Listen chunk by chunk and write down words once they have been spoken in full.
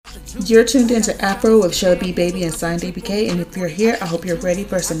You're tuned into Afro with Shelby Baby and Signed ABK, and if you're here, I hope you're ready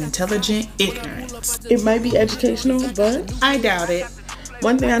for some intelligent ignorance. It might be educational, but I doubt it.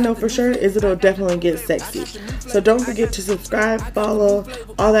 one thing I know for sure is it'll definitely get sexy. So don't forget to subscribe, follow,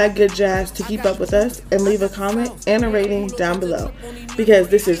 all that good jazz to keep up with us, and leave a comment and a rating down below. Because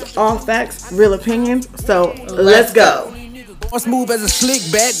this is all facts, real opinions, so let's go. Smooth as a slick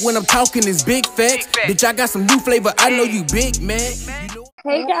back when I'm talking is big facts. Bitch, I got some new flavor. I know you big, man.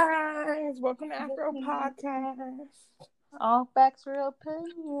 Hey guys, welcome to Afro Podcast. All facts, real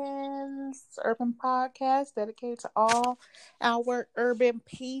opinions. Urban podcast dedicated to all our urban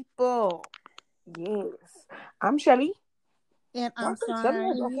people. Yes, I'm Shelly. And Do I I'm say Shelly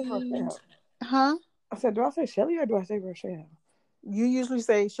or do I say sorry. Rochelle? Huh? I said, do I say Shelly or do I say Rochelle? You usually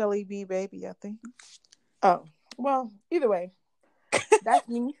say Shelly B Baby, I think. Oh, well, either way, that's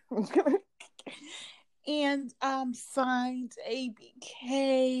me. And I'm signed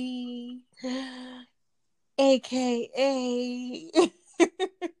ABK, aka AKA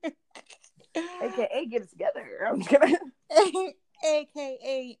get it together. I'm just kidding.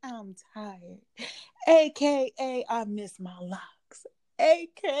 aka I'm tired, aka I miss my locks,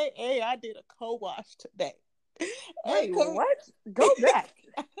 aka I did a co-wash today. Wait, what? Go back.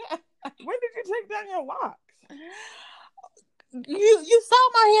 When did you take down your locks? You saw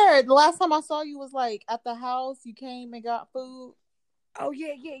my hair. The last time I saw you was like at the house. You came and got food. Oh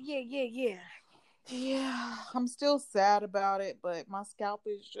yeah. Yeah, I'm still sad about it, but my scalp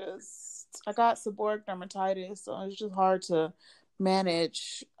is just, I got seborrheic dermatitis, so it's just hard to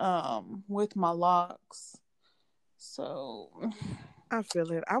manage with my locks. So I feel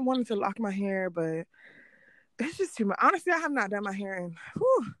it. I wanted to lock my hair, but it's just too much. Honestly, I have not done my hair in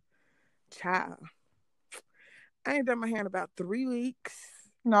child. I ain't done my hair in about 3 weeks.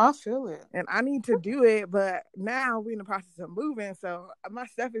 no, I feel it. And I need to do it, but now we're in the process of moving, so my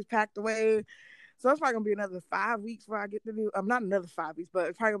stuff is packed away. So it's probably gonna be another 5 weeks before I get to do. Not another 5 weeks, but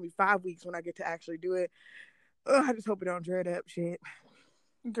it's probably gonna be 5 weeks when I get to actually do it. I just hope it don't dread up shit.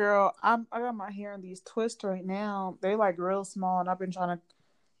 Girl, I got my hair in these twists right now. They're like real small, and I've been trying to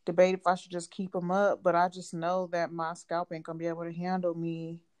debate if I should just keep them up, but I just know that my scalp ain't gonna be able to handle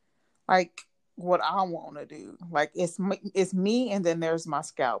me like what I want to do. Like it's me, and then there's my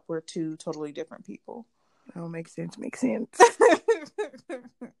scalp. We're two totally different people. Oh, makes sense.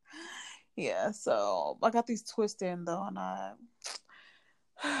 Yeah, so I got these twists in though, and I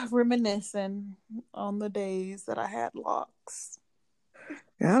reminiscing on the days that I had locks.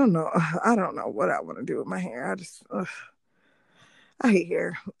 Yeah, I don't know. I don't know what I want to do with my hair. I hate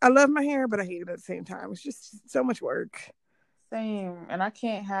hair. I love my hair, but I hate it at the same time. It's just so much work. Same, and I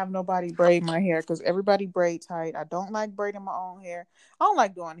can't have nobody braid my hair because everybody braid tight. I don't like braiding my own hair. I don't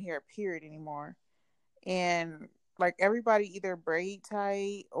like doing hair, period, anymore. And like everybody either braid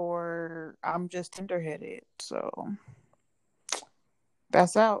tight or I'm just tender headed. So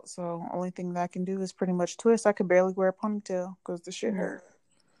that's out. So only thing that I can do is pretty much twist. I could barely wear a ponytail because the shit hurt.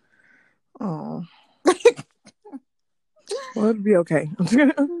 Oh. Well, it'll be okay.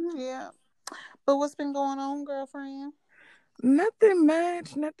 Yeah. But what's been going on, girlfriend? Nothing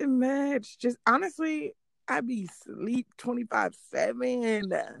much. Just honestly, I be sleep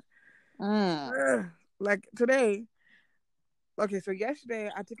 24/7. Like today. Okay, so yesterday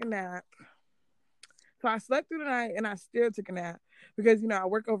I took a nap. So I slept through the night and I still took a nap because I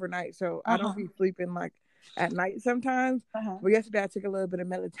work overnight, so I don't be sleeping like at night sometimes. But yesterday I took a little bit of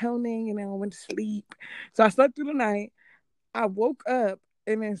melatonin and then I went to sleep. So I slept through the night. I woke up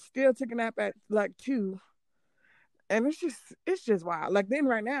and then still took a nap at like 2. And it's just wild. Like then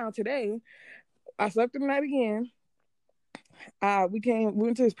right now, today, I slept through the night again. We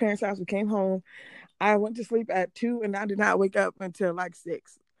went to his parents' house, we came home. I went to sleep at 2 and I did not wake up until like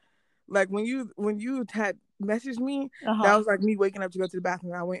 6. Like when you had messaged me, that was like me waking up to go to the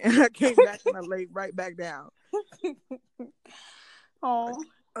bathroom. I went and I came back and I laid right back down. Oh,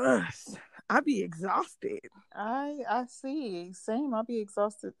 I be exhausted. I see. Same. I'll be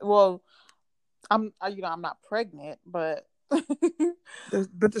exhausted. Well, I'm not pregnant, but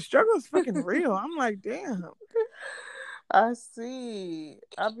But the struggle is fucking real. I'm like, damn. I see.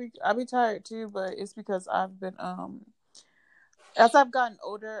 I'll be tired too, but it's because I've been as I've gotten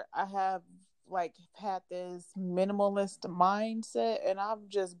older, I have like had this minimalist mindset, and I've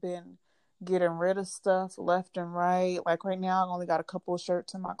just been getting rid of stuff left and right. Like right now, I only got a couple of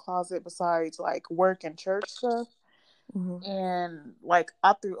shirts in my closet besides like work and church stuff. Mm-hmm. And like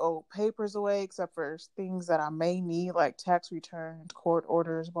I threw old papers away except for things that I may need, like tax returns, court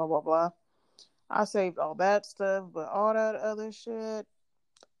orders, blah blah blah. I saved all that stuff, but all that other shit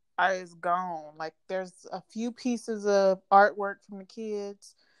is gone. Like there's a few pieces of artwork from the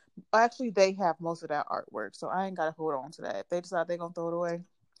kids, Actually, they have most of that artwork, so I ain't gotta hold on to that. If they decide they're gonna throw it away,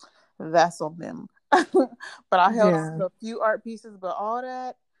 that's on them. But I held on Yeah. to a few art pieces, but all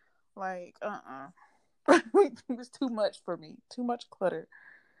that, like, it's too much for me. Too much clutter.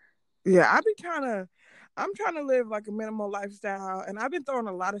 Yeah, I'm trying to live like a minimal lifestyle, and I've been throwing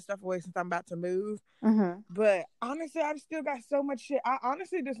a lot of stuff away since I'm about to move. Mm-hmm. But honestly, I still got so much shit. I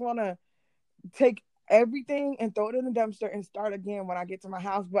honestly just want to take everything and throw it in the dumpster and start again when I get to my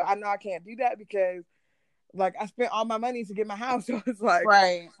house. But I know I can't do that because like I spent all my money to get my house, so it's like,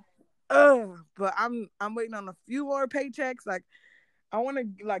 Right. But I'm waiting on a few more paychecks. Like I want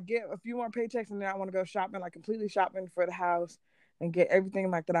to like get a few more paychecks, and then I want to go shopping, like completely shopping for the house and get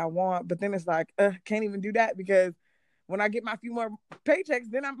everything like that I want. But then it's like, can't even do that because when I get my few more paychecks,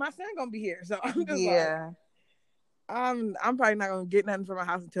 then my son gonna be here. So I'm just like, Yeah. I'm probably not gonna get nothing for my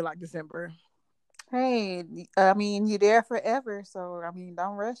house until like December. Hey, I mean, you're there forever, so I mean,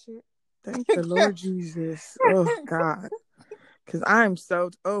 don't rush it. Thank the Lord Jesus. Oh God, because I'm so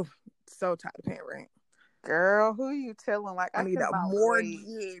tired of paying rent. Girl, who you telling? Like, I I need a cannot wait.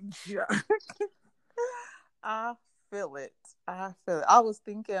 mortgage. I feel it. I feel it. I was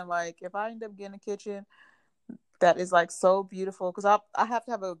thinking, like, if I end up getting a kitchen that is like so beautiful, because I have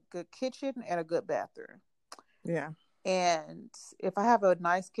to have a good kitchen and a good bathroom. Yeah. And if I have a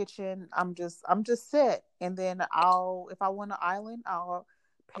nice kitchen, I'm just set. And then if I want an island, I'll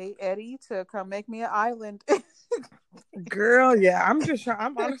pay Eddie to come make me an island. Girl, yeah. I'm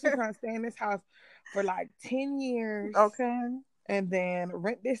honestly trying to stay in this house for like 10 years Okay. and then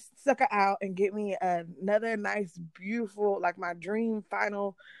rent this sucker out and get me another nice, beautiful, like my dream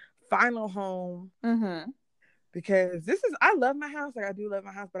final home. Mm-hmm. Because I love my house. Like I do love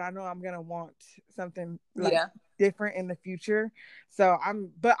my house, but I know I'm gonna want something like Yeah. different in the future. So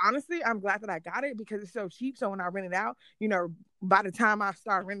but honestly, I'm glad that I got it because it's so cheap. So when I rent it out, by the time I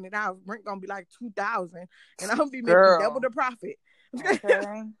start renting it out, rent gonna be like 2,000, and I'm gonna be making double Girl. the profit.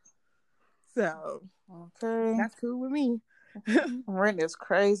 Okay. So Okay. that's cool with me. Rent is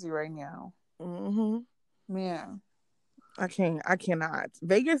crazy right now. Mm-hmm. Yeah. I cannot.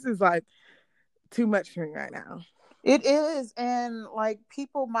 Vegas is like too much for me right now. It is. And like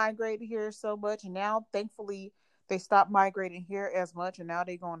people migrate here so much. And now, thankfully, they stopped migrating here as much. And now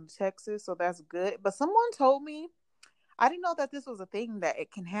they're going to Texas. So that's good. But someone told me, I didn't know that this was a thing that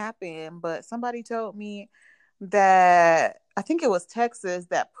it can happen. But somebody told me that I think it was Texas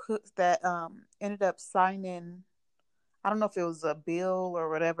that ended up signing. I don't know if it was a bill or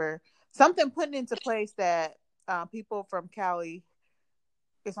whatever. Something put into place that people from Cali,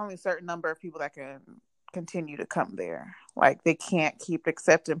 it's only a certain number of people that can continue to come there. Like they can't keep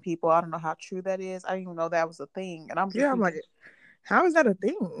accepting people. I don't know how true that is. I didn't even know that was a thing. And I'm just Yeah, I'm like, thinking, how is that a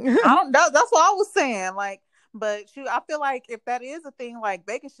thing? I don't know. That's what I was saying. Like, but shoot, I feel like if that is a thing, like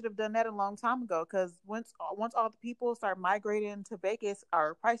Vegas should have done that a long time ago. Because once all the people start migrating to Vegas,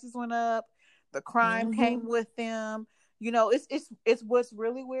 our prices went up. The crime Mm-hmm. came with them. It's what's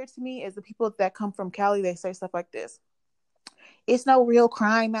really weird to me is the people that come from Cali. They say stuff like this: it's no real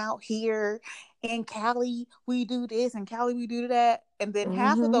crime out here. In Cali, we do this, and Cali, we do that. And then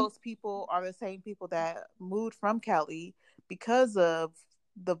half of Mm-hmm. those people are the same people that moved from Cali because of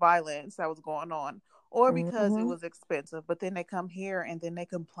the violence that was going on or because it Mm-hmm. was expensive. But then they come here and then they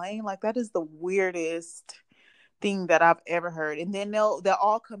complain. Like that is the weirdest thing that I've ever heard. And then they'll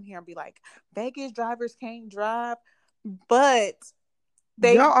all come here and be like, Vegas drivers can't drive, but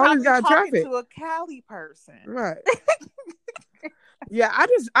they Y'all always probably got talking traffic. to a Cali person. Right. Yeah,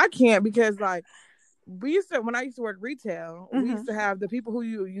 I can't because like when I used to work retail, we Mm-hmm. used to have the people who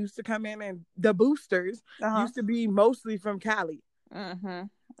you used to come in and the boosters Uh-huh. used to be mostly from Cali. Mm-hmm.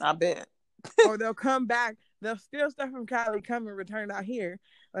 I bet. Or they'll come back, they'll steal stuff from Cali, come and return it out here.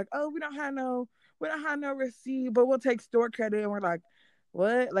 Like, oh, we don't have no receipt, but we'll take store credit. And we're like,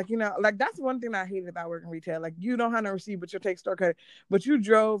 what? Like, like that's one thing I hated about working retail. Like, you don't have no receipt, but you'll take store credit. But you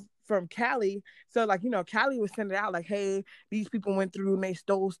drove from Cali. So, like, Cali would send it out like, hey, these people went through and they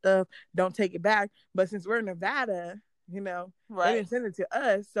stole stuff. Don't take it back. But since we're in Nevada, they Right. didn't send it to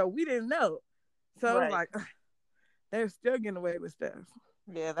us. So we didn't know. So it was Right. like, they're still getting away with stuff.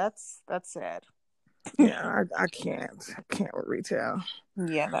 Yeah, that's sad. Yeah, I can't with retail.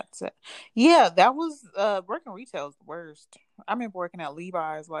 Yeah, that's it. Yeah, that was working retail is the worst. I remember working at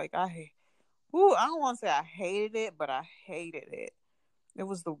Levi's. Like I don't want to say I hated it, but I hated it. It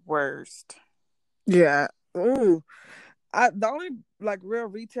was the worst. Yeah. Ooh. The only like real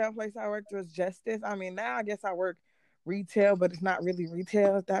retail place I worked was Justice. I mean, now I guess I work retail, but it's not really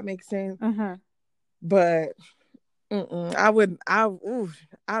retail, if that makes sense. Mm-hmm. But I wouldn't. I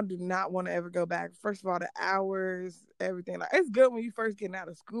do not want to ever go back. First of all, the hours, everything. Like it's good when you first getting out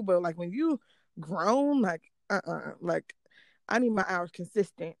of school, but like when you grown, like like I need my hours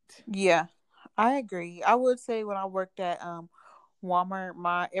consistent. Yeah, I agree. I would say when I worked at Walmart,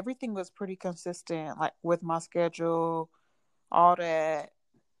 my everything was pretty consistent. Like with my schedule, all that,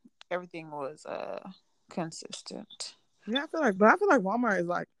 everything was consistent. Yeah, I feel like Walmart is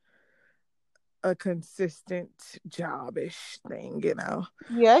like a consistent job-ish thing, you know.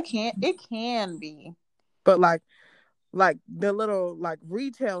 Yeah, it can be. But like the little like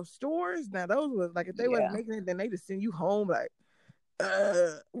retail stores, now those was like if they wasn't Yeah. making it, then they just send you home like,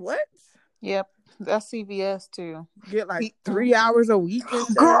 what? Yep. That's CVS too. Get like 3 hours a week and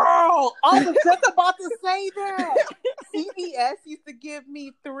stuff. Girl, I was just about to say that. CVS used to give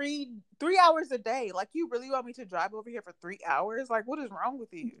me three hours a day. Like, you really want me to drive over here for 3 hours? Like, what is wrong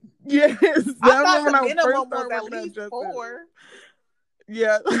with you? Yes, I thought the minimum was at least 4.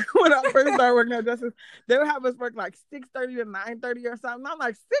 Yeah, when I first started working at Justice, they would have us work like 6:30 to 9:30 or something. I'm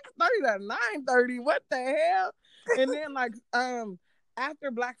like 6:30 to 9:30. What the hell? And then like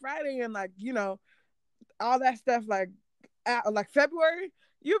after Black Friday and like all that stuff like February,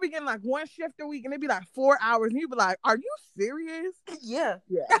 you'll be getting like one shift a week and it'd be like 4 hours and you'd be like, are you serious? Yeah.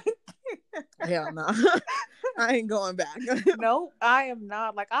 Hell no. I ain't going back. No, I am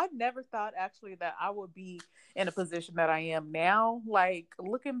not. Like, I never thought actually that I would be in a position that I am now. Like,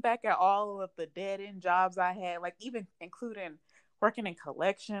 looking back at all of the dead end jobs I had, like even including working in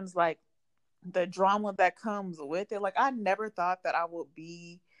collections, like the drama that comes with it. Like, I never thought that I would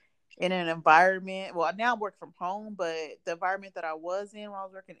be in an environment. Well, now I work from home, but the environment that I was in when I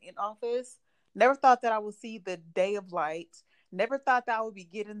was working in office, never thought that I would see the day of light. Never thought that I would be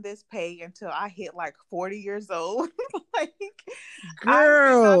getting this pay until I hit like 40 years old. Like,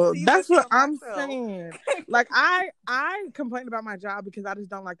 girl, that's what I'm saying. Like I complain about my job because I just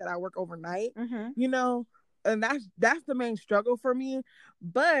don't like that I work overnight. Mm-hmm. And that's the main struggle for me.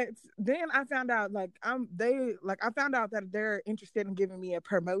 But then I found out I found out that they're interested in giving me a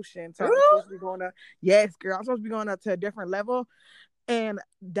promotion. So I'm supposed to be going up. Yes, girl, I'm supposed to be going up to a different level. And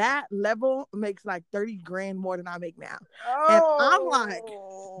that level makes like 30 grand more than I make now. And I'm like,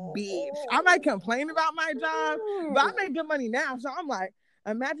 bitch, I might complain about my job, but I make good money now. So I'm like,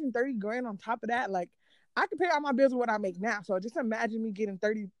 imagine 30 grand on top of that. Like, I can pay all my bills with what I make now. So just imagine me getting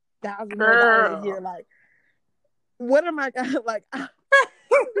 $30,000 more a year. Like, what am I like? I'll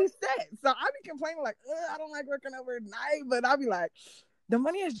be set. So I be complaining like, I don't like working overnight, but I'll be like, the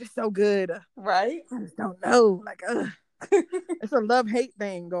money is just so good, right? I just don't know, like, it's a love-hate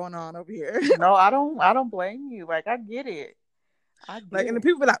thing going on over here. No, I don't blame you. Like, I get it. And the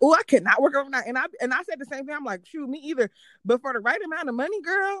people be like, oh, I could not work overnight. And I said the same thing. I'm like, shoot, me either. But for the right amount of money,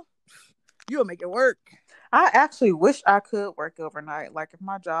 girl, you'll make it work. I actually wish I could work overnight. Like, if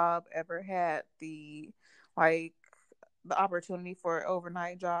my job ever had the opportunity for an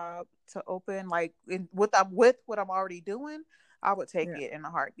overnight job to open, like with what I'm already doing, I would take it in a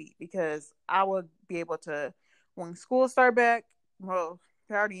heartbeat, because I would be able to, when school start back, well,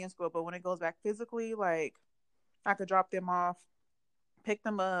 they're already in school, but when it goes back physically, like, I could drop them off, pick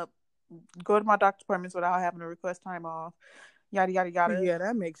them up, go to my doctor's appointments without having to request time off, yada yada yada. Yeah,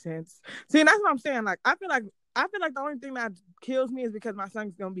 that makes sense. See, that's what I'm saying. Like, I feel like the only thing that kills me is because my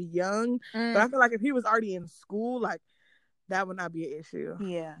son's gonna be young. But I feel like if he was already in school, like, that would not be an issue.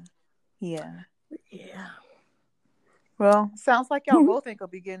 Yeah. Well, sounds like y'all both ain't gonna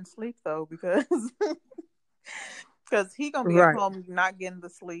be getting sleep though, because he gonna be at home not getting the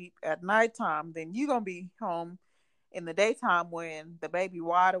sleep at nighttime. Then you gonna be home in the daytime when the baby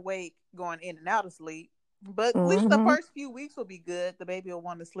wide awake, going in and out of sleep. But at least the first few weeks will be good. The baby will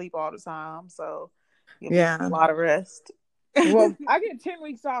want to sleep all the time, so you'll get a lot of rest. Well, I get 10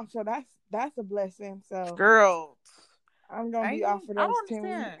 weeks off, so that's a blessing. So, girl, I'm gonna be off for those 10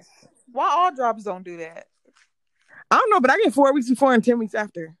 weeks. Why all jobs don't do that? I don't know, but I get 4 weeks before and 10 weeks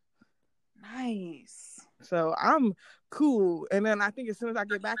after. Nice. So I'm cool. And then I think as soon as I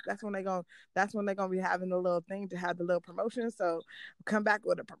get back, that's when they're gonna be having a little thing to have the little promotion. So come back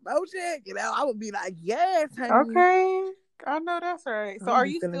with a promotion, I would be like, yes, honey. Okay. I know that's right. So are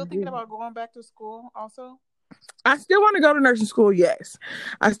you still thinking about going back to school also? I still want to go to nursing school, yes.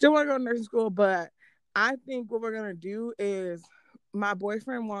 I still want to go to nursing school, but I think what we're gonna do is, my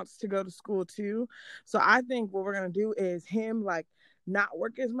boyfriend wants to go to school too. So I think what we're going to do is him like not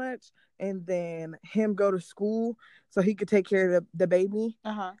work as much, and then him go to school so he could take care of the baby.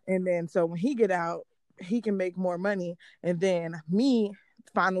 And then so when he get out, he can make more money, and then me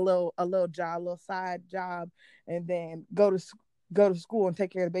find a little job, a little side job, and then go to school and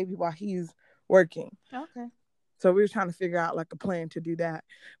take care of the baby while he's working. Okay. So we were trying to figure out like a plan to do that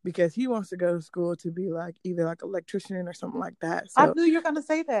because he wants to go to school to be like either like electrician or something like that. So I knew you were gonna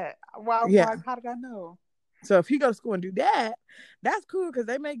say that. Wow, yeah. how did I know? So if he goes to school and do that, that's cool because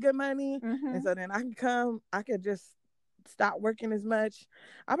they make good money. And so then I could just stop working as much.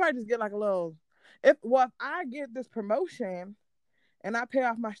 I probably just get like a little, if I get this promotion and I pay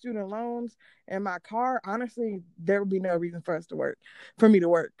off my student loans and my car, honestly, there would be no reason for me to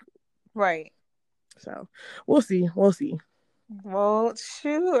work. Right. So we'll see. Well,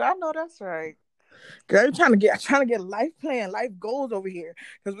 shoot, I know that's right. Girl, I'm trying to get life plan, life goals over here,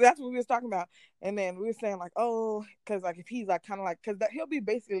 because that's what we was talking about. And then we were saying like, oh, because like if he's like kind of like, because he'll be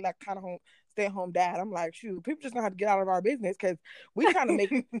basically like kind of stay at home dad. I'm like, shoot, people just gonna have to get out of our business because we trying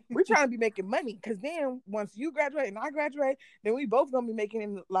to be making money. Because then once you graduate and I graduate, then we both gonna be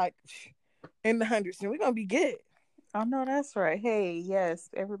making in the hundreds, and we're gonna be good. I know that's right. Hey, yes,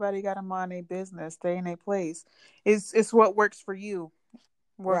 everybody got to mind their business, stay in their place. It's what works for you,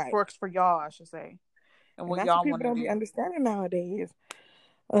 what works for y'all, I should say, and what y'all want to do. People don't be understanding nowadays.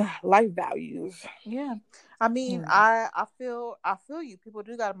 Life values. Yeah, I mean, I feel you. People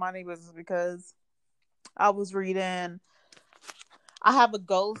do got to mind their business because I was reading. I have a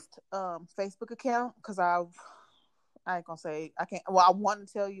ghost Facebook account because I ain't gonna say I can't. Well, I want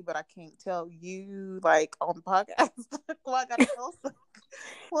to tell you, but I can't tell you like on the podcast. Well, I got a ghost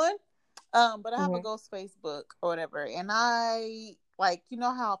one. But I have a ghost Facebook or whatever, and I like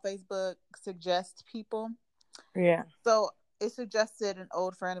how Facebook suggests people. Yeah. So it suggested an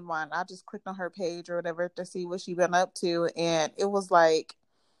old friend of mine. I just clicked on her page or whatever to see what she been up to, and it was like,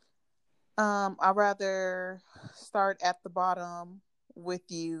 I'd rather start at the bottom with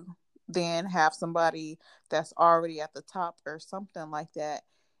you than have somebody that's already at the top or something like that.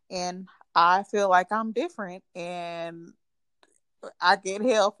 And I feel like I'm different and I get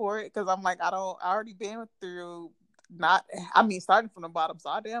hell for it because I'm like, I already been through starting from the bottom. So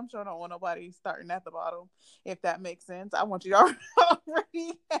I damn sure don't want nobody starting at the bottom, if that makes sense. I want you to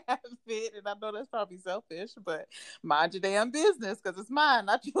already have it. And I know that's probably selfish, but mind your damn business because it's mine,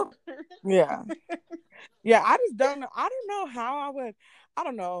 not yours. Yeah. Yeah, I just don't know. I don't know how I would. I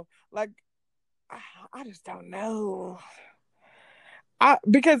don't know. Like, I just don't know.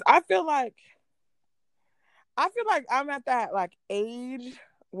 Because I feel like I'm at that like age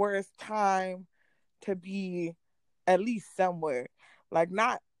where it's time to be at least somewhere. Like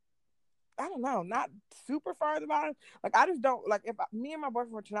I don't know, not super far at the bottom. Like I just don't like if me and my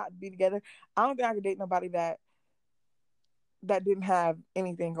boyfriend were to not be together, I don't think I could date nobody that didn't have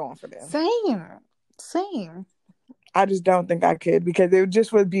anything going for them. Same. I just don't think I could because it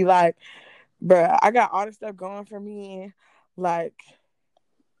just would be like, bruh, I got all this stuff going for me. Like,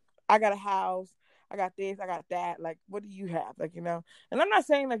 I got a house, I got this, I got that. Like, what do you have? Like, And I'm not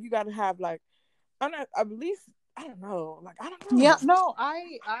saying like you got to have like, at least, I don't know. Like, I don't know. Yeah, no,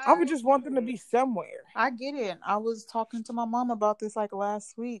 I would just want them to be somewhere. I get it. I was talking to my mom about this like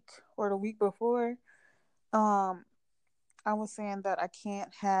last week or the week before. I was saying that I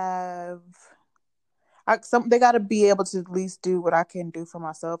can't have. They got to be able to at least do what I can do for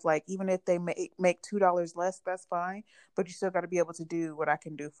myself. Like even if they make $2 less, that's fine. But you still got to be able to do what I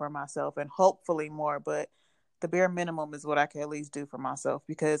can do for myself, and hopefully more. But the bare minimum is what I can at least do for myself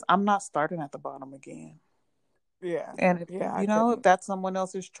because I'm not starting at the bottom again. Yeah, and if that's someone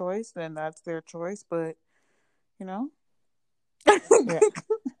else's choice, then that's their choice. But yeah,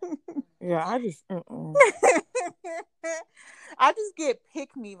 yeah, I just. I just get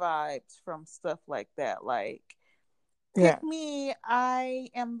pick me vibes from stuff like that. Like, pick me, I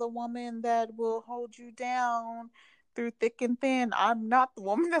am the woman that will hold you down through thick and thin. I'm not the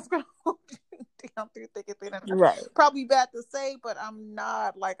woman that's going to hold you down through thick and thin. Right. Probably bad to say, but I'm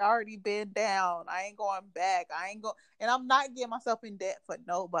not. Like, I already been down. I ain't going back. And I'm not getting myself in debt for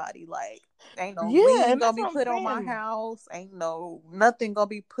nobody. Like, ain't no lien gonna be put on my house. Ain't nothing gonna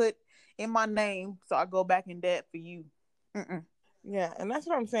be put in my name, so I go back in debt for you. Yeah, and that's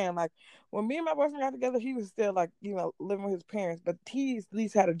what I'm saying. Like when me and my boyfriend got together, he was still like living with his parents, but he at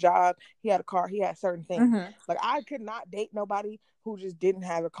least had a job, he had a car, he had certain things. Like I could not date nobody who just didn't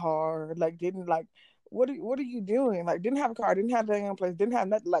have a car, like didn't like. What are you doing? Like didn't have a car, didn't have a damn place, didn't have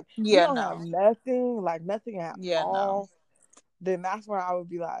nothing. Like you don't have nothing, like nothing at all. Then that's where I would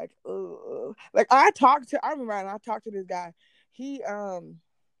be like, ugh. Like I remember I talked to this guy. He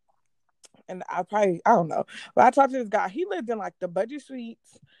and I don't know, but I talked to this guy. He lived in like the budget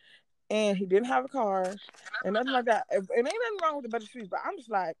suites, and he didn't have a car, and nothing like that. And ain't nothing wrong with the budget suites, but I'm just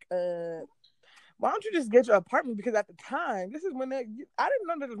like, why don't you just get your apartment? Because at the time, this is when I didn't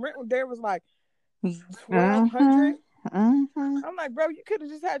know that the rent there was like $1,200. Mm-hmm. I'm like, bro, you could have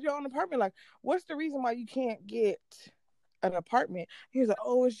just had your own apartment. Like, what's the reason why you can't get an apartment? He was like,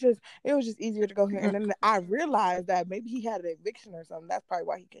 oh, it was just easier to go here. And then I realized that maybe he had an eviction or something. That's probably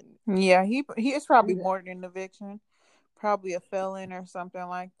why he couldn't. Yeah, he is probably do that. more than an eviction. Probably a felon or something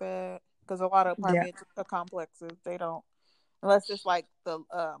like that. Because a lot of Yeah. apartment complexes, they don't, unless it's like the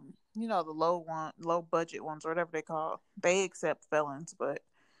the low budget ones or whatever they call. They accept felons, but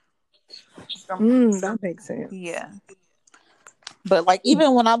That makes sense. yeah. But like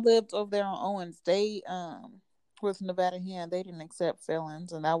even when I lived over there on Owens, they with Nevada Hand, they didn't accept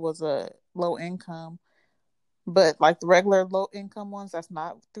felons, and that was a low income. But like the regular low income ones, that's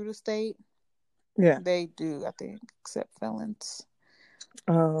not through the state. Yeah. They do, I think, accept felons.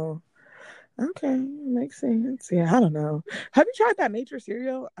 Oh, okay, makes sense. Yeah, I don't know. Have you tried that nature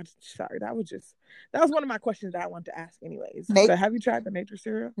cereal? Sorry, that was one of my questions that I wanted to ask, anyways. But have you tried the nature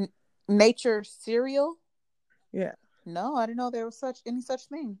cereal? Nature cereal? Yeah. No, I didn't know there was any such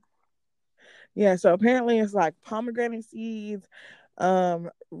thing. Yeah, so apparently it's like pomegranate seeds, is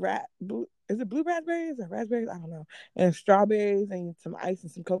it blue raspberries or raspberries? I don't know. And strawberries and some ice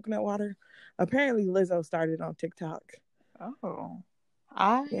and some coconut water. Apparently Lizzo started on TikTok. Oh.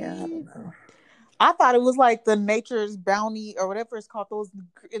 I don't know. I thought it was like the Nature's Bounty or whatever it's called, those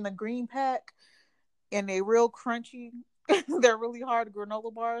in the green pack, and they real crunchy. They're really hard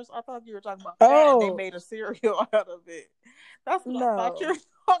granola bars. I thought you were talking about that, and they made a cereal out of it. That's what I thought you were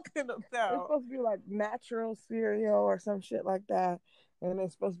talking about. It's supposed to be like natural cereal or some shit like that, and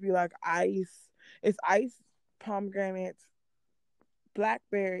it's supposed to be like ice. It's ice, pomegranates,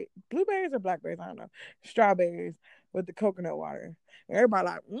 blueberries or blackberries. I don't know. Strawberries with the coconut water. And everybody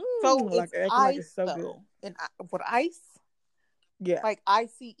like, so like it's acting ice, like it's so though. good. And what ice? Yeah, like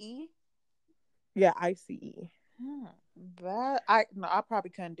ICE. Yeah, ICE. That I probably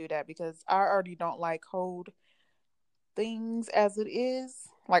couldn't do that because I already don't like cold things as it is.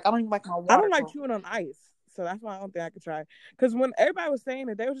 Like I don't even like my water. I don't like chewing on ice, so that's why I don't think I could try. Because when everybody was saying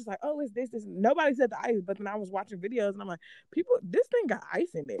it, they were just like, "Oh, it's this." Nobody said the ice, but then I was watching videos and I'm like, "People, this thing got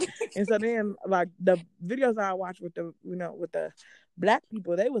ice in it." And so then, like the videos I watched with the black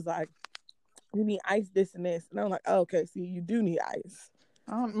people, they was like, "You need ice, this and this," and I'm like, "Oh, okay, see, you do need ice."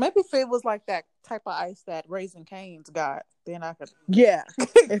 Maybe if it was like that type of ice that Raising Cane's got, then I could. Yeah,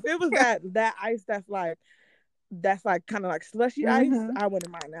 if it was that ice that's like kind of like slushy ice, I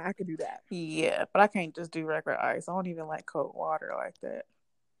wouldn't mind that. I could do that. Yeah, but I can't just do regular ice. I don't even like cold water like that.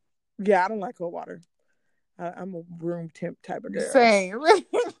 Yeah, I don't like cold water. I'm a room temp type of girl. Same.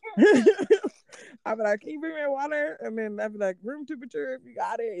 I'd be like, can you bring me water? And then I'd be like, room temperature if you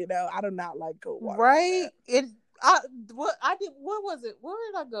got it. I do not like cold water. Right? What was it? Where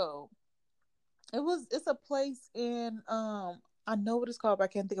did I go? It's a place in I know what it's called, but I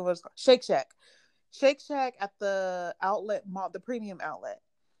can't think of what it's called. Shake Shack. Shake Shack at the outlet mall, the premium outlet.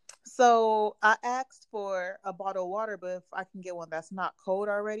 So I asked for a bottle of water, but if I can get one that's not cold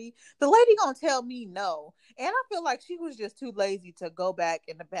already, the lady gonna tell me no. And I feel like she was just too lazy to go back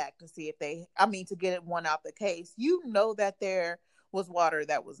in the back to see if to get one out the case. You know that there was water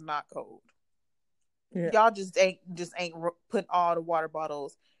that was not cold. Yeah. Y'all just ain't putting all the water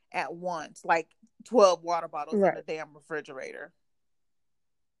bottles at once, like 12 water bottles in the damn refrigerator.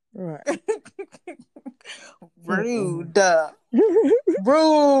 Right. Rude.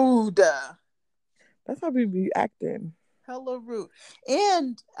 Rude. That's how people be acting. Hella rude.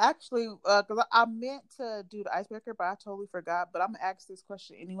 And actually, because I meant to do the icebreaker, but I totally forgot. But I'm gonna ask this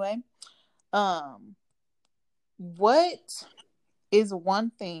question anyway. What is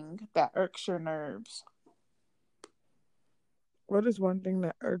one thing that irks your nerves? What is one thing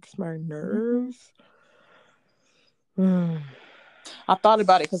that irks my nerves? I thought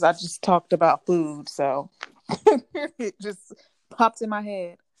about it because I just talked about food, so it just popped in my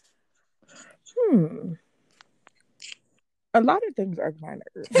head. A lot of things irk my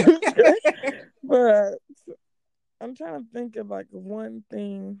nerves. But I'm trying to think of like one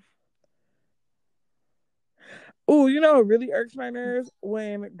thing. Oh, what really irks my nerves?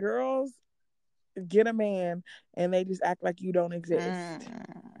 When girls get a man and they just act like you don't exist.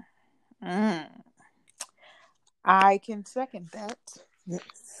 I can second that. Yes.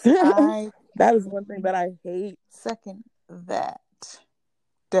 That is one thing that I hate. Second that.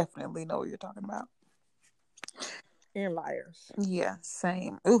 Definitely know what you're talking about. And liars. Yeah,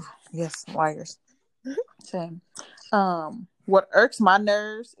 same. Ooh, yes, liars. Same. What irks my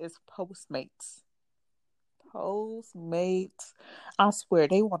nerves is Postmates. Postmates. I swear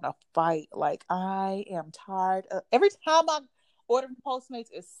they want to fight. Like I am tired of every time I order from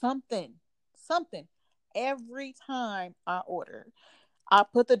Postmates is something. Every time I order. I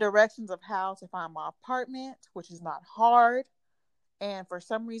put the directions of how to find my apartment, which is not hard. And for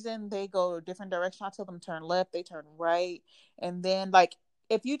some reason, they go a different direction. I tell them turn left, they turn right. And then, like,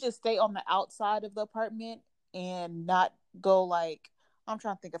 if you just stay on the outside of the apartment and not go, like, I'm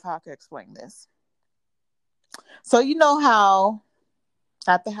trying to think of how I could explain this. So, you know how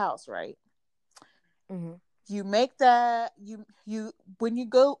at the house, right? Mm-hmm. You make that, when you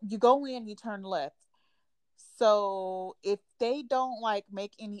go in, you turn left. So if they don't like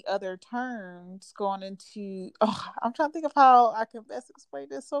make any other turns going into, I'm trying to think of how I can best explain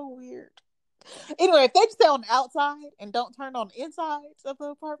this. So weird. Anyway, if they stay on the outside and don't turn on the insides of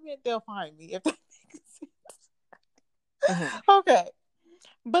the apartment, they'll find me. If that makes sense. Mm-hmm. Okay,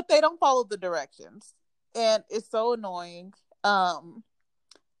 but they don't follow the directions, and it's so annoying. And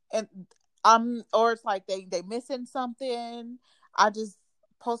or it's like they missing something.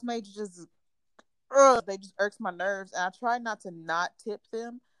 Postmates just they just irks my nerves, and I try not to not tip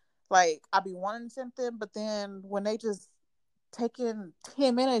them. Like, I be wanting to tip them, but then when they just taking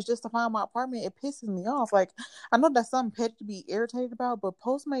 10 minutes just to find my apartment, it pisses me off. Like, I know that's something petty to be irritated about, but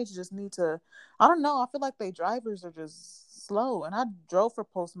Postmates just need to, I don't know, I feel like they drivers are just slow, and I drove for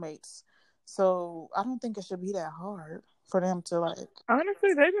Postmates, so I don't think it should be that hard for them to, like.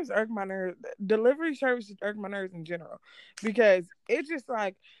 Honestly, they just irk my nerves. Delivery services irk my nerves in general, because it's just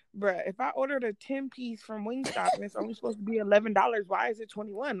like, bruh, if I ordered a 10-piece from Wingstop and it's only supposed to be $11, why is it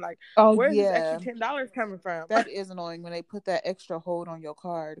 $21? Like, where's this extra $10 coming from? That is annoying when they put that extra hold on your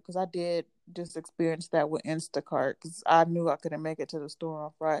card, because I did just experience that with Instacart, because I knew I couldn't make it to the store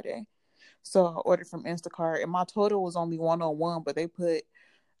on Friday. So I ordered from Instacart, and my total was only 101, but they put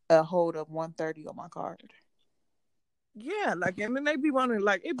a hold of 130 on my card. Yeah, like, and then they be wanting,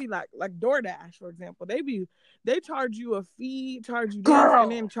 like, it'd be like DoorDash, for example. They charge you a fee, charge you this, and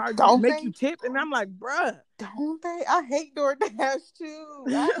then make you tip, and I'm like, bruh. Don't they? I hate DoorDash too.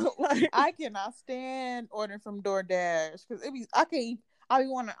 I cannot stand ordering from DoorDash, because I be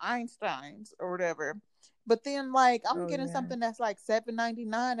wanting Einsteins or whatever. But then, like, I'm getting something that's like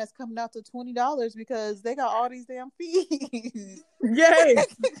 $7.99 that's coming out to $20 because they got all these damn fees. Yes.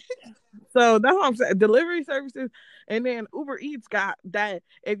 So that's what I'm saying. Delivery services, and then Uber Eats got that.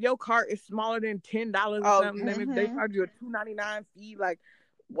 If your cart is smaller than $10 or something, then they charge you a $2.99 fee. Like,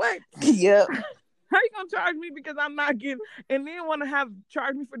 what? Yep. How you gonna charge me because I'm not getting, and then want to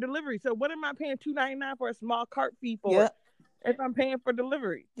charge me for delivery? So what am I paying $2.99 for a small cart fee for? Yep. If I'm paying for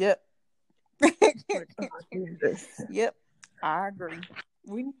delivery? Yep. Like, oh, yep. I agree.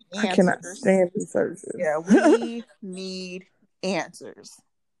 We need answers. I cannot stand these services. Yeah, we need answers.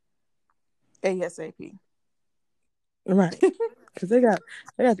 ASAP. Right. Because they got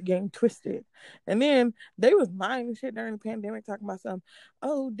the game twisted. And then they was buying shit during the pandemic, talking about something,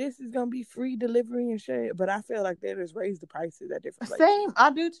 oh, this is gonna be free delivery and shit. But I feel like they just raised the prices at different places. Same, I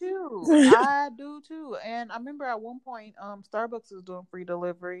do too. And I remember at one point, Starbucks was doing free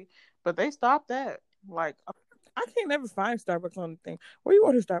delivery, but they stopped that. Like, I can't never find Starbucks on the thing. Where you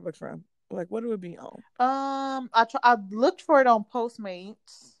order Starbucks from? Like, what do it be on? I looked for it on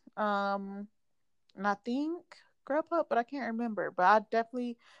Postmates. And I think Grubhub, but I can't remember. But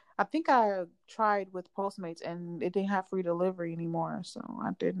I think I tried with Postmates, and it didn't have free delivery anymore, so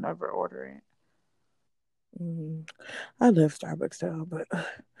I did never order it. I love Starbucks though, but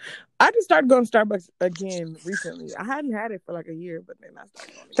I just started going to Starbucks again recently. I hadn't had it for like a year, but then I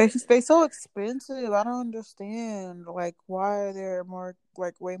started going. They so expensive. I don't understand, like, why they're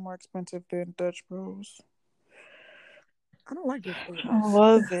way more expensive than Dutch Bros. I don't like it. I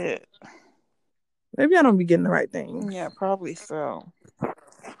love it. Maybe I don't be getting the right thing. Yeah, probably so.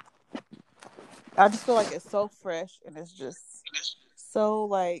 I just feel like it's so fresh, and it's just so,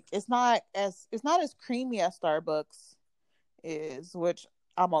 like, it's not as creamy as Starbucks is, which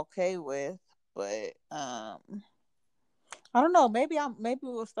I'm okay with. But I don't know. Maybe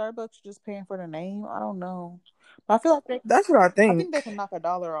with Starbucks just paying for the name. I don't know. But I feel like that's what I think. I think they can knock $1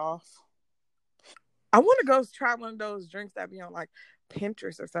 off. I want to go try one of those drinks that be on like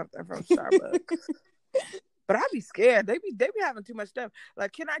Pinterest or something from Starbucks. But I'd be scared. They be having too much stuff.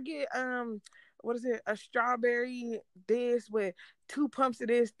 Like, can I get what is it? A strawberry this with 2 pumps of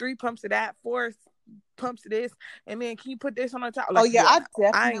this, 3 pumps of that, 4 pumps of this, and then can you put this on the top? Like, I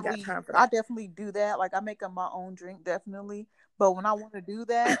ain't got time for that. I definitely do that. Like, I make up my own drink, definitely. But when I want to do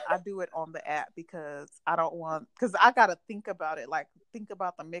that, I do it on the app, because I gotta think about it. Like, think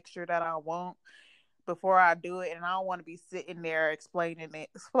about the mixture that I want before I do it, and I don't want to be sitting there explaining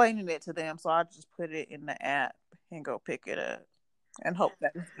it to them. So I just put it in the app and go pick it up and hope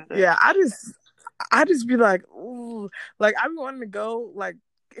that it's good. Yeah, I just be like, ooh, like, I be wanting to go, like,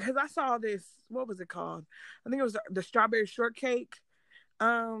 because I saw this, what was it called? I think it was the strawberry shortcake.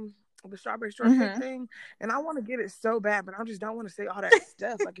 the strawberry shortcake thing, and I want to get it so bad, but I just don't want to say all that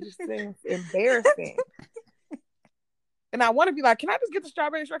stuff. Like, it just seems embarrassing. And I want to be like, can I just get the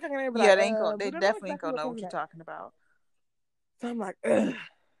strawberry shortcake? And they be like, they definitely ain't gonna know what you're talking about. So I'm like, ugh.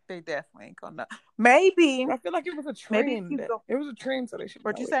 They definitely ain't gonna know. Maybe. I feel like it was a trend. It was a trend, so they should.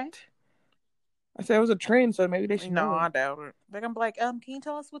 What'd you say? I said it was a trend, so maybe they should. No, I doubt it. They're gonna be like, can you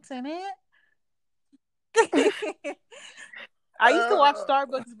tell us what's in it? I used to watch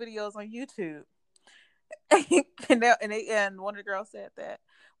Starbucks videos on YouTube, and one of the girls said that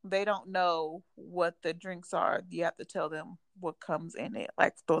they don't know what the drinks are. You have to tell them what comes in it,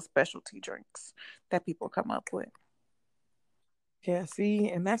 like those specialty drinks that people come up with. Yeah, see,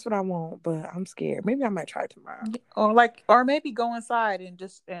 and that's what I want, but I'm scared. Maybe I might try it tomorrow. Or maybe go inside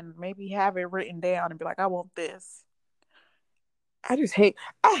and maybe have it written down and be like, I want this. I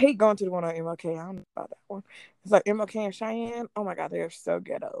hate going to the one on MLK. I don't know about that one. It's like MLK and Cheyenne. Oh my God, they're so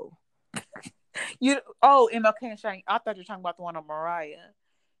ghetto. MLK and Cheyenne. I thought you were talking about the one on Mariah.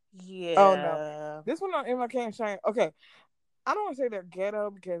 Yeah. Oh no, this one on MLK and Cheyenne. Okay, I don't want to say they're ghetto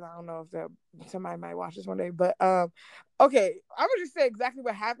because I don't know if somebody might watch this one day. But okay, I'm gonna just say exactly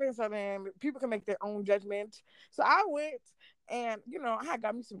what happened so then people can make their own judgment. So I went and I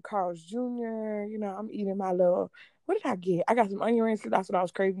got me some Carl's Jr. I'm eating my little. What did I get? I got some onion rings because that's what I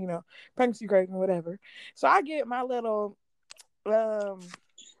was craving. Pregnancy craving, whatever. So I get my little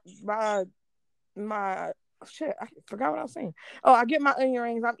my shit, I forgot what I was saying. Oh, I get my onion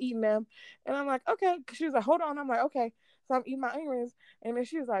rings. I'm eating them, and I'm like, okay. She was like, hold on. I'm like, okay. So I'm eating my onion rings, and then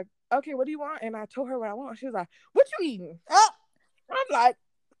she was like, okay, what do you want? And I told her what I want. She was like, what you eating? I'm like,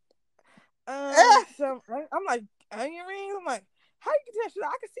 so I'm like, onion rings. I'm like, how you can tell? She's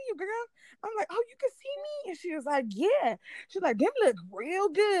like, I can see you, girl. I'm like, oh, you can see me? And she was like, yeah. She's like, them look real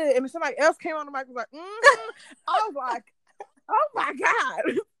good. And then somebody else came on the mic and was like, I was like, oh my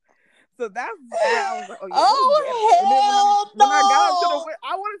God. So that's where I was like, oh yeah. When I got up to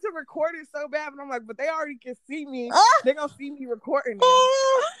I wanted to record it so bad, but I'm like, but they already can see me. They're gonna see me recording it.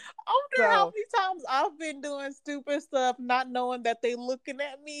 I wonder how many times I've been doing stupid stuff, not knowing that they looking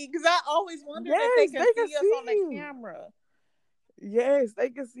at me, because I always wondered if they can see us on the camera. Yes,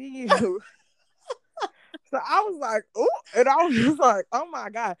 they can see you. So I was like, oh, and I was just like, oh my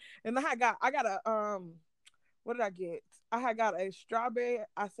God. And I got a what did I get? I had got a strawberry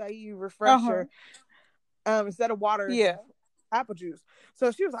acai refresher instead of water. Yeah. Apple juice.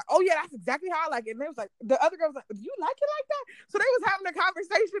 So she was like, oh yeah, that's exactly how I like it. And they was like, the other girl was like, do you like it like that? So they was having a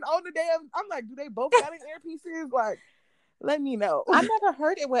conversation on the damn. I'm like, do they both got in earpieces? Like, let me know. I never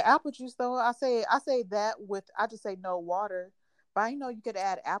heard it with apple juice though. I say that with, I just say no water. But I know you could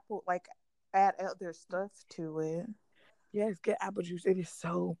add add other stuff to it. Yes, get apple juice. It is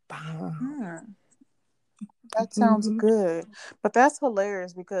so bomb. That sounds good. But that's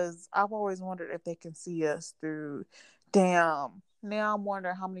hilarious because I've always wondered if they can see us through. Damn. Now I'm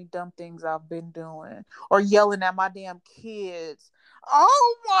wondering how many dumb things I've been doing or yelling at my damn kids.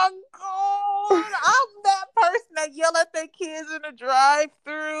 Oh my God. I'm that person that yell at their kids in the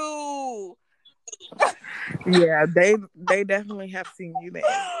drive-thru. Yeah, they definitely have seen you there.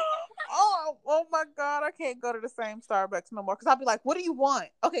 Oh my God. I can't go to the same Starbucks no more because I'll be like, what do you want?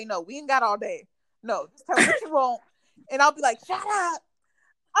 Okay, no, we ain't got all day. No, just tell me what you want. And I'll be like, shut up.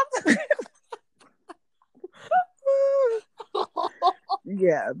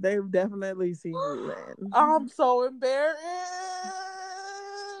 Yeah, they've definitely seen you, man. I'm so embarrassed.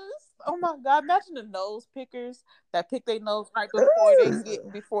 Oh my God, imagine the nose pickers that pick their nose right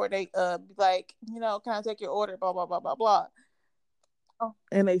before they be like, can I take your order? Blah blah blah blah blah. Oh.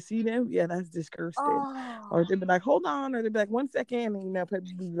 And they see them, yeah, that's disgusting. Or they'd be like, hold on, or they'd be like, 1 second, and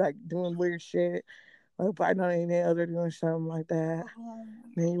people be like doing weird shit. Like biting on their nails or doing something like that.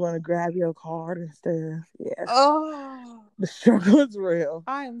 Then you want to grab your card and stuff. Yeah. Oh, the struggle is real.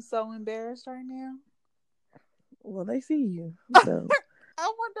 I am so embarrassed right now. Well, they see you. So.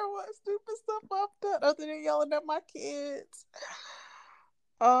 I wonder what stupid stuff I've done other than yelling at my kids.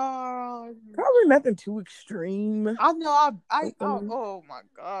 Probably nothing too extreme. I know. Oh my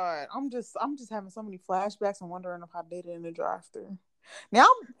God. I'm just having so many flashbacks and wondering if I did it in the drive-thru. Now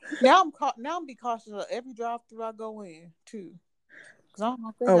I'm be cautious of every drive-thru I go in too. I don't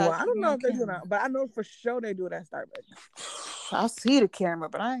know if they do that, but I know for sure they do it at Starbucks. I see the camera,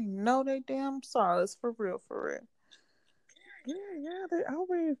 but I ain't know they damn saw us for real. Yeah, they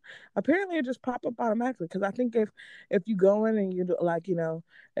always apparently it just pop up automatically because I think if you go in and you do like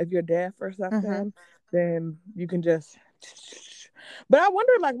if you're deaf or something, then you can just. But I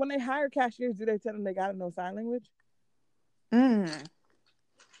wonder, like when they hire cashiers, do they tell them they gotta know sign language?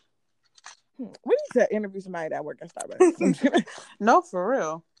 We need to interview somebody that work at Starbucks. No, for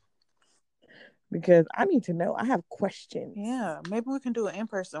real. Because I need to know. I have questions. Yeah, maybe we can do an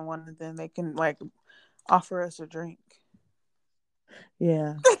in-person one, and then they can like offer us a drink.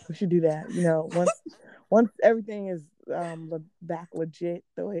 Yeah, we should do that. You know, once everything is back legit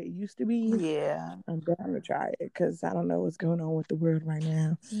the way it used to be. Yeah, I'm down to try it because I don't know what's going on with the world right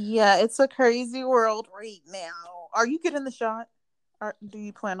now. Yeah, it's a crazy world right now. Are you getting the shot? Or do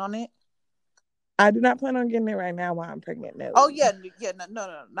you plan on it? I do not plan on getting it right now while I'm pregnant. No. Oh yeah,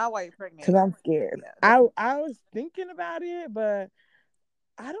 no, not while you're pregnant. Because I'm scared. Yeah, I was thinking about it, but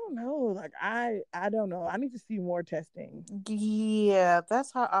I don't know. Like I don't know. I need to see more testing. Yeah,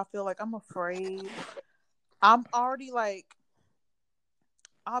 that's how I feel. Like I'm afraid. I'm already like,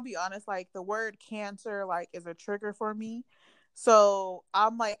 I'll be honest. Like the word cancer like is a trigger for me. So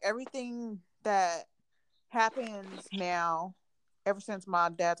I'm like everything that happens now, ever since my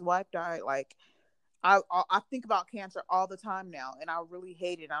dad's wife died, like I think about cancer all the time now, and I really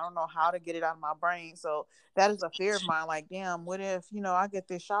hate it. I don't know how to get it out of my brain. So that is a fear of mine. Like, damn, what if I get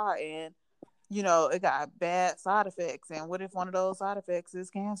this shot and it got bad side effects, and what if one of those side effects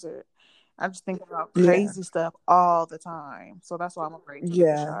is cancer? I just think about crazy stuff all the time. So that's why I'm afraid to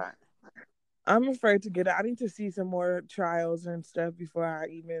get the shot. I'm afraid to get it. I need to see some more trials and stuff before I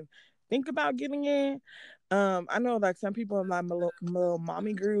even think about getting it. I know like some people in my little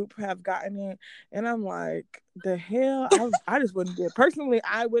mommy group have gotten it, and I'm like, the hell, I just wouldn't get it. Personally,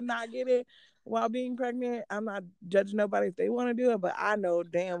 I would not get it while being pregnant. I'm not judging nobody if they want to do it, but I know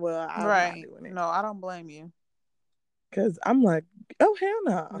damn well I'm not doing it. No, I don't blame you. Cause I'm like, oh hell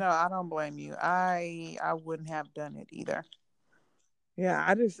no. No, I don't blame you. I wouldn't have done it either. Yeah,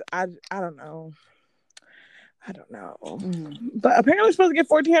 I don't know. I don't know. Mm-hmm. But apparently we're supposed to get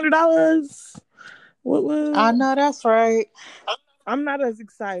 $1,400. What was? I know that's right. I'm not as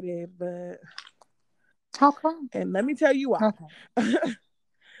excited, but how come? And let me tell you why. Okay.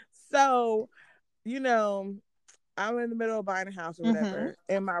 So, I'm in the middle of buying a house or whatever,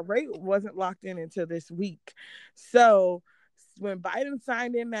 and my rate wasn't locked in until this week. So when Biden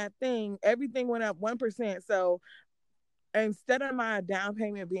signed in that thing, everything went up 1%. So instead of my down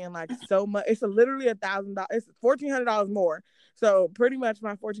payment being like so much, it's literally $1,000. It's $1,400 more. So pretty much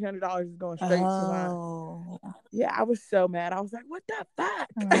my $1,400 is going straight to my. Yeah, I was so mad. I was like, "What the fuck?"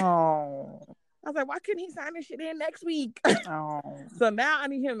 Oh. I was like, "Why couldn't he sign this shit in next week?" Oh. So now I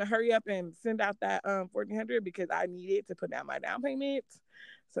need him to hurry up and send out that $1,400 because I need it to put down my down payment.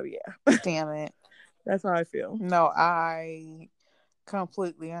 So yeah. Damn it. That's how I feel. No, I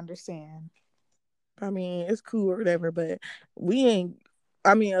completely understand. I mean, it's cool or whatever, but we ain't.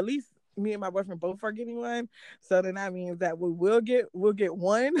 I mean, at least me and my boyfriend both are getting one, so then that means that we'll get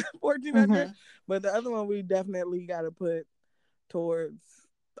one $1,400, but the other one we definitely got to put towards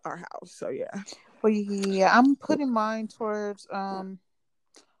our house. So yeah. Well, yeah, I'm putting mine towards mine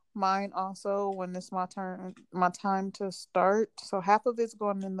also when it's my time to start. So half of it's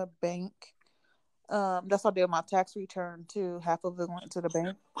going in the bank. That's how I did my tax return too. Half of it went to the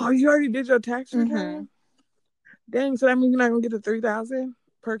bank. Oh, you already did your tax return? Dang, so that means you're not gonna get the $3,000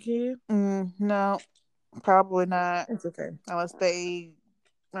 per kid? No, probably not. It's okay. Unless they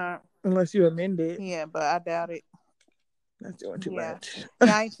unless you amend it. Yeah, but I doubt it. That's doing too much.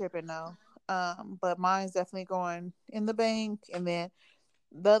 Yeah, I ain't tripping though. But mine's definitely going in the bank, and then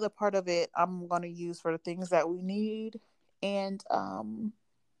the other part of it I'm gonna use for the things that we need. And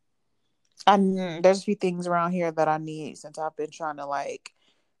there's a few things around here that I need since I've been trying to like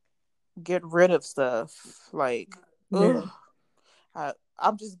get rid of stuff. Like,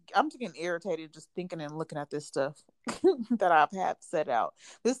 I'm just getting irritated just thinking and looking at this stuff that I've had set out.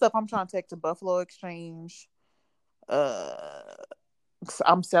 This stuff I'm trying to take to Buffalo Exchange.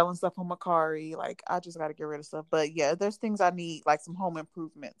 I'm selling stuff on Mercari. Like, I just got to get rid of stuff. But yeah, there's things I need, like some home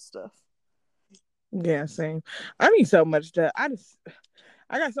improvement stuff. Yeah, same. I need so much stuff. I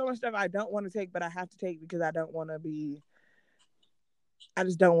got so much stuff I don't want to take, but I have to take because I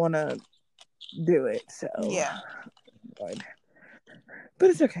just don't want to do it. So yeah. But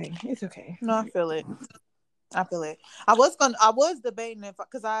it's okay. It's okay. No, I feel it. I was debating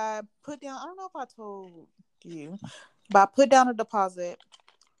because I put down, I don't know if I told you, but I put down a deposit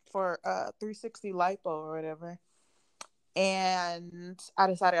for 360 lipo or whatever, and I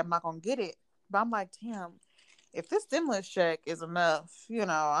decided I'm not gonna get it. But I'm like, damn, if this stimulus check is enough,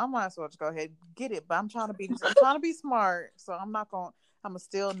 I might as well just go ahead and get it. But I'm trying to be smart, so I'm gonna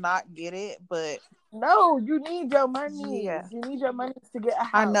still not get it. But no, you need your money. Yeah. You need your money to get a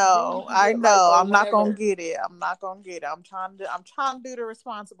house. I know. I'm not gonna get it. I'm trying to do the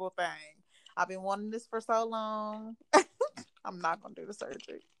responsible thing. I've been wanting this for so long. I'm not gonna do the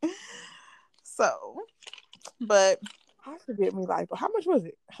surgery. So, but I forget me lipo. How much was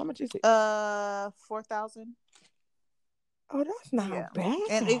it? How much is it? 4,000. Oh, that's not bad.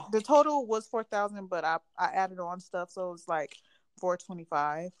 And the total was 4,000, but I added on stuff, so it was like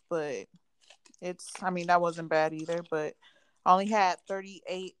 425. But that wasn't bad either. But I only had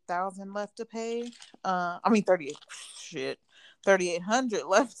 38,000 left to pay. 3,800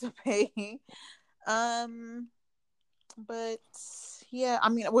 left to pay. But yeah,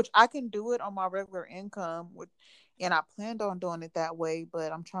 which I can do it on my regular income, and I planned on doing it that way.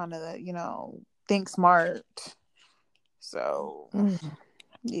 But I'm trying to, think smart. So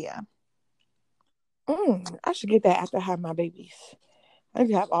yeah. I should get that after I have my babies. I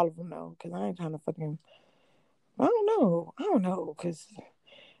can have all of them though, because I ain't trying to fucking. I don't know, because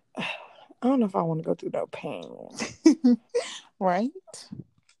I don't know if I want to go through no pain. Right?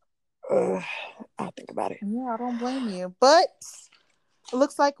 I'll think about it. Yeah, I don't blame you. But it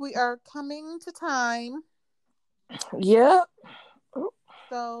looks like we are coming to time. Yep.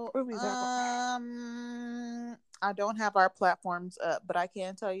 So, I don't have our platforms up, but I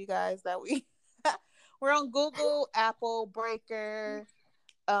can tell you guys that we're on Google, Apple, Breaker,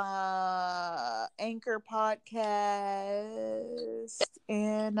 Anchor Podcast,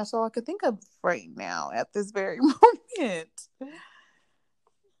 and that's all I could think of right now at this very moment.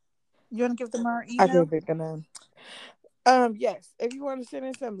 You want to give them our email? I think they're gonna. Yes, if you want to send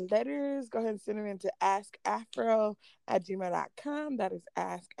in some letters, go ahead and send them into askafro@gmail.com. That is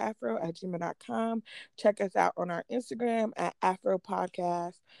askafro@gmail.com. Check us out on our Instagram at Afro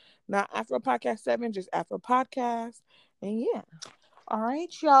Podcast. Not Afro Podcast 7, just Afro Podcast. And yeah. All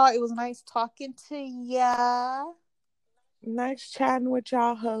right, y'all. It was nice talking to ya. Nice chatting with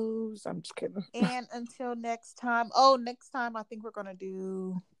y'all hoes. I'm just kidding. And until next time. Next time I think we're gonna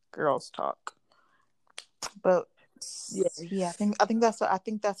do girls talk. But yeah, I think that's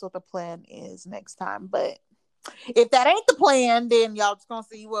what the plan is next time. But if that ain't the plan, then y'all just gonna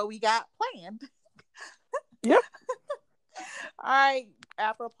see what we got planned. Yep. All right,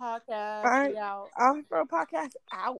 Afro Podcast. All right. We out. Afro Podcast out.